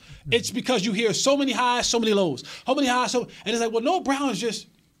Brown. Mm-hmm. It's because you hear so many highs, so many lows, how many highs, and it's like, well, Noah Brown is just.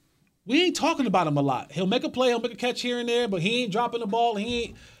 We ain't talking about him a lot. He'll make a play, he'll make a catch here and there, but he ain't dropping the ball. He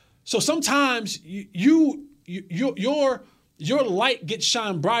ain't. So sometimes your light gets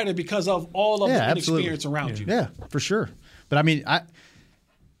shined brighter because of all of the inexperience around you. Yeah, for sure. But I mean,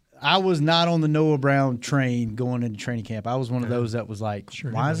 I was not on the Noah Brown train going into training camp. I was one of those that was like,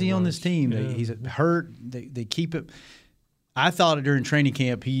 why is he on this team? Yeah. He's hurt. They keep it. I thought during training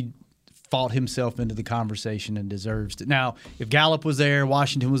camp he fought himself into the conversation and deserves it. Now, if Gallup was there,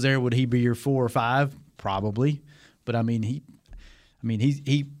 Washington was there, would he be your 4 or 5? Probably. But I mean, he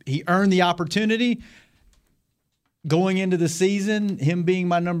earned the opportunity. Going into the season, him being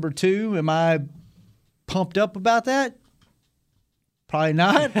my number 2, am I pumped up about that? Probably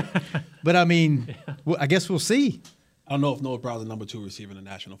not. But I mean, I guess we'll see. I don't know if Noah Brown's the number 2 receiver in the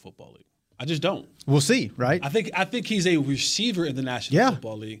National Football League. I just don't. We'll see, right? I think he's a receiver in the National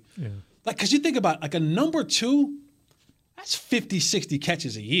Football League. Yeah. Like, because you think about like a number 2, that's 50, 60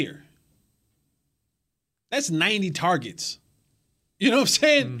 catches a year. That's 90 targets. You know what I'm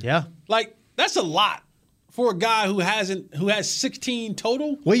saying? Yeah. Like, that's a lot for a guy who has 16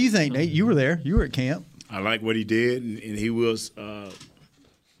 total. What do you think, Nate? You were there. You were at camp. I like what he did, and he will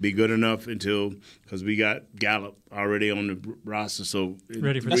be good enough because we got Gallup already on the roster. So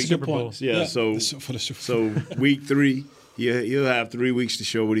ready for the Super Bowl. Yeah. So week 3. He'll have 3 weeks to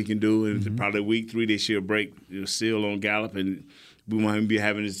show what he can do, and probably week 3 they should break seal on Gallup, and we won't even be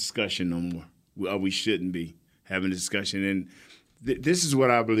having this discussion no more. We shouldn't be having this discussion. And this is what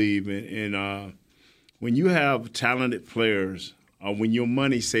I believe in. When you have talented players, or when your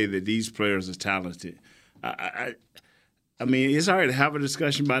money say that these players are talented, I mean, it's all right to have a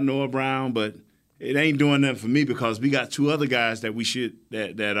discussion about Noah Brown, but it ain't doing nothing for me because we got 2 other guys that we should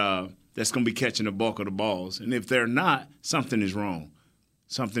that's going to be catching the bulk of the balls. And if they're not, something is wrong.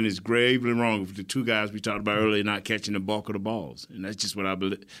 Something is gravely wrong with the 2 guys we talked about earlier not catching the bulk of the balls. And that's just what I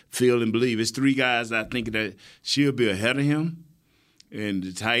feel and believe. It's 3 guys that I think that should be ahead of him, and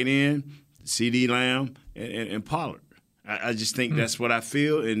the tight end, CeeDee Lamb, and Pollard. I just think that's what I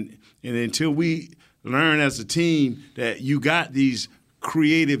feel. And until we learn as a team that you got these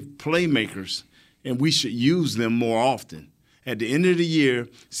creative playmakers and we should use them more often. At the end of the year,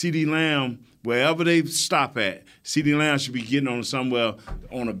 CeeDee Lamb, wherever they stop at, CeeDee Lamb should be getting on somewhere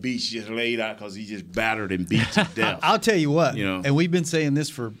on a beach just laid out because he just battered and beat to death. I'll tell you what, and we've been saying this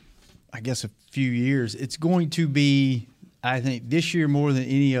for, I guess, a few years. It's going to be, I think, this year more than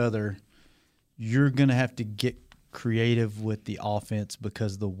any other, you're going to have to get creative with the offense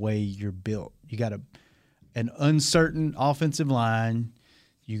because of the way you're built. You got an uncertain offensive line.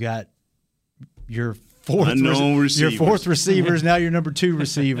 You got your fourth receiver is now your number 2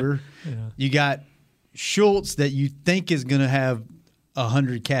 receiver. Yeah. You got Schultz that you think is going to have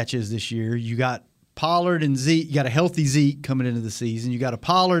 100 catches this year. You got Pollard and Zeke. You got a healthy Zeke coming into the season. You got a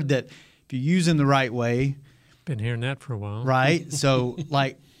Pollard that, if you use him the right way, been hearing that for a while, right? So,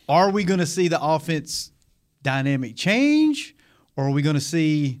 like, are we going to see the offense dynamic change, or are we going to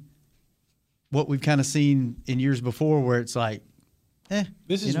see what we've kind of seen in years before, where it's like,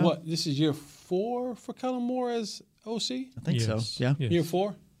 this is year 4 for Kellen Moore as OC? I think so. Yeah. Yes. Year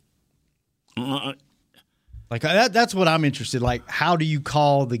 4? Like that's what I'm interested. Like, how do you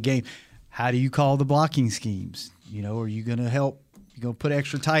call the game? How do you call the blocking schemes? Are you going to help? You going to put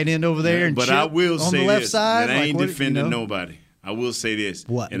extra tight end over there and but chip I will on say the left this, side? I ain't defending nobody. I will say this.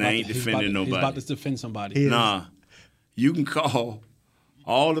 What? And I ain't defending nobody. He's about to defend somebody. Nah. You can call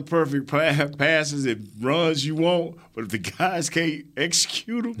all the perfect passes and runs you want, but if the guys can't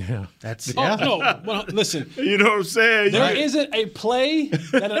execute them, no. Well, listen. You know what I'm saying? There isn't a play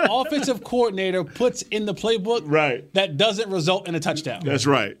that an offensive coordinator puts in the playbook that doesn't result in a touchdown. That's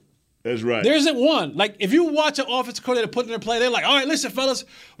right. That's right. There isn't one. Like, if you watch an offensive coordinator put in a play, they're like, all right, listen, fellas,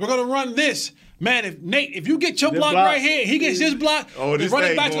 we're going to run this. Man, if you get your block right here, he gets his block. Oh, this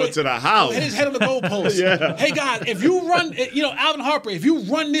thing going to the house. Hit his head on the goalpost. Yeah. Hey, guys, if you run, Alvin Harper, if you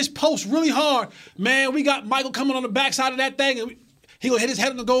run this post really hard, man, we got Michael coming on the backside of that thing, and he going to hit his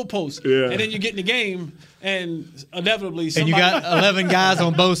head on the goalpost. Yeah. And then you get in the game, and inevitably somebody. And you got 11 guys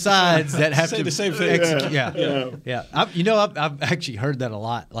on both sides that have say to the same thing. Execute. Yeah. I've actually heard that a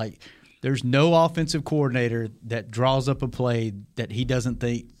lot. Like, There's no offensive coordinator that draws up a play that he doesn't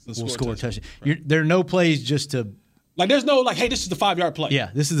think will score a touchdown. There are no plays just to Like, there's no, like, hey, this is the 5-yard play. Yeah,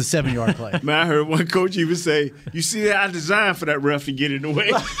 this is the 7-yard play. Man, I heard one coach even say, you see that I designed for that ref to get in the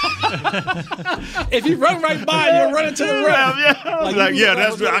way. If you run right by, you're running to the ref. Yeah,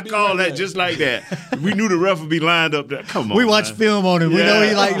 that's what I call that, just like that. We knew the ref would be lined up there. Come on, we watch film on him. We know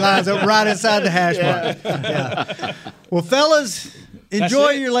he lines up right inside the hash mark. Yeah. Well, fellas,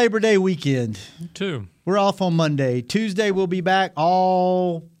 enjoy your Labor Day weekend. You too. We're off on Monday. Tuesday, we'll be back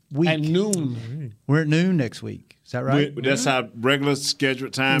all week. At noon. We're at noon next week. Is that right? That's our regular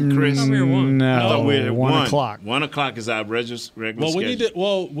scheduled time, Chris. I thought we were 1. No, I thought we were at 1 o'clock. 1 o'clock is our regular schedule.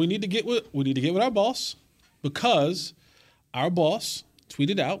 We need to get with our boss, because our boss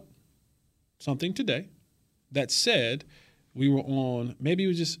tweeted out something today that said we were on. Maybe it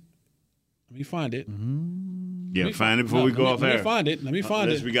was just. Let me find it. Yeah, find it before we go off air. Let me find it.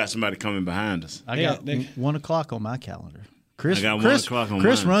 Unless we got somebody coming behind us. I got 1 o'clock on my calendar. Chris, I got 1 o'clock on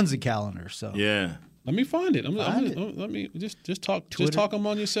Chris mine. runs the calendar, so yeah. Let me find it. Let me just talk. Just talk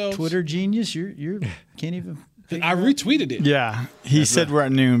among yourselves. Twitter genius, you can't even. I retweeted it. Yeah, he said we're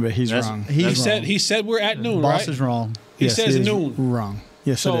at noon, but he's wrong. He said we're at noon. Boss right? is wrong. He Yes, says is noon. Wrong.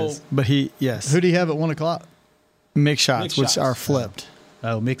 Yes, So- it is. But yes. Who do you have at 1 o'clock? Mix shots, Mix which shots. are flipped.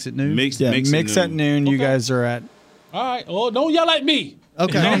 Oh, mix at noon. Mix at noon. You guys are at. All right. Oh, don't yell at me.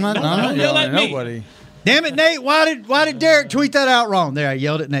 Okay. No, I'm not Don't yell yelling at at me. nobody. Damn it, Nate! Why did Derek tweet that out wrong? There, I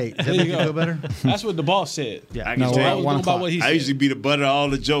yelled at Nate. Does that There make you you go. feel better? That's what the boss said. Yeah. I No, can we're tell at you. 1 About o'clock. what he I said. usually be the butt of all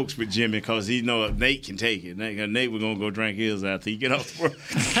the jokes with Jimmy because he know Nate can take it. Nate, we're gonna go drink his after he get off work.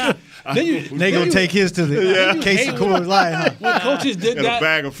 Nate gonna take his to the case of Coors Light, huh? When coaches did And a that,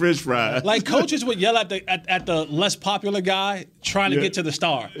 bag of French fries. like coaches would yell at the less popular guy trying to get to the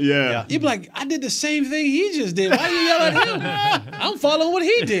star. Yeah. You'd be like, I did the same thing he just did. Why you yell at him? I'm following what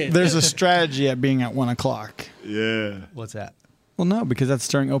he did. There's a strategy at being at 1 o'clock. Yeah. What's that? Well, no, because that's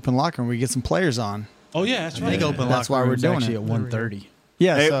during open locker and we get some players on. Oh yeah, that's I right. think open That's locker why we're room's doing actually it. at 1:30.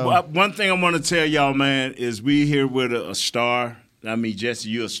 Yeah. Hey, so one thing I want to tell y'all, man, is we here with a star. I mean, Jesse,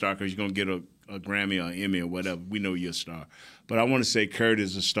 you're a star because you're going to get a Grammy or Emmy or whatever. We know you're a star. But I want to say Kurt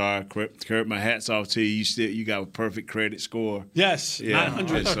is a star. Kurt, my hat's off to you. You got a perfect credit score. Yes, Yeah.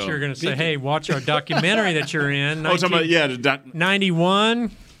 900. I thought you were going to say, hey, watch our documentary that you're in. Oh, talking about, the doc.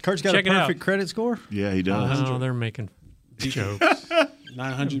 91. Kurt's got Check a it out. perfect credit score. Yeah, he does. Oh, they're making jokes.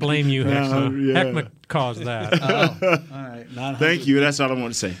 900. Blame you, Heckma. Yeah. Heckma caused that. All right. 900. Thank you. That's all I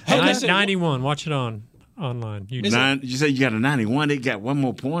want to say. Hey, listen, 91. Watch it online. You You say you got a 91. They got one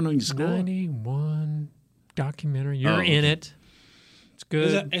more point on your score. 91 documentary. You're in it. It's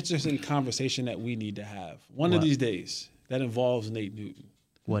There's good. an interesting conversation that we need to have one of these days that involves Nate Newton.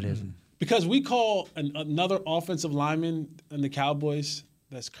 What is it? Because we call another offensive lineman in the Cowboys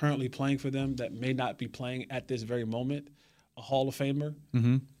that's currently playing for them that may not be playing at this very moment a Hall of Famer.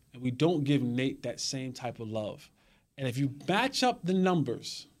 Mm-hmm. And we don't give Nate that same type of love. And if you match up the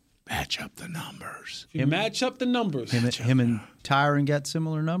numbers, Match up the numbers. if you match up the numbers, Him and Tyron got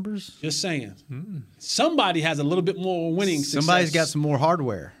similar numbers. just saying, somebody has a little bit more winning success. Somebody's got some more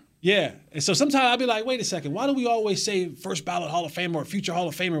hardware. Yeah. And so sometimes I'll be like, wait a second, why do we always say first ballot Hall of Famer or future Hall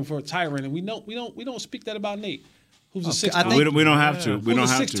of Famer for Tyron? And we don't speak that about Nate, who's a six-time. We don't have to. We don't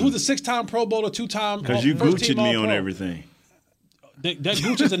have to. Who's a 6-time Pro Bowler, 2-time Because you first-team Gucci'd me on All-Pro. everything. That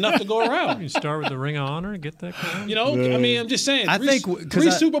Gooch is enough to go around. You start with the Ring of Honor and get that going. You know, I mean, I'm just saying. I think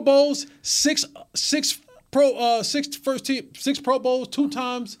three Super Bowls, six Pro Bowls, 2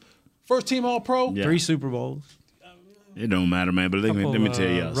 times first team All Pro. Yeah. 3 Super Bowls. It don't matter, man. But let me tell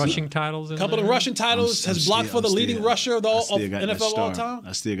you. Rushing titles. A couple of rushing titles. Has blocked for the leading rusher of NFL all time.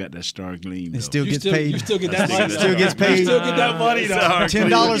 I still got that star gleam. It still You gets still, paid. you still get that money. Still gets paid. You still get that money though.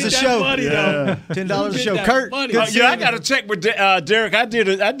 $10 a show. $10 $10 a show. that Kurt, money. good Yeah, I seeing got to check with Derek. I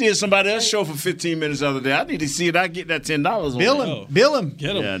did somebody else's show for 15 minutes the other day. I need to see if I get that $10 on Bill there. him. Bill him.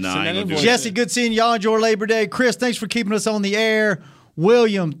 Get him. Yeah, no, Send I that ain't gonna do invoice. it. Jesse, good seeing y'all. Enjoy Labor Day. Chris, thanks for keeping us on the air.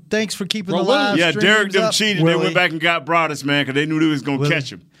 William, thanks for keeping the live Yeah, Derek streams them up. cheated. Willie. They went back and got Broadus, man, because they knew they was going to catch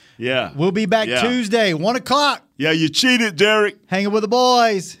him. Yeah. We'll be back Yeah. Tuesday, 1 o'clock. Yeah, you cheated, Derek. Hanging with the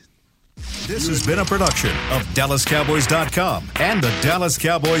boys. This has been a production of DallasCowboys.com and the Dallas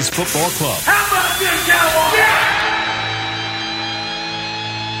Cowboys Football Club. How about this, Cowboys?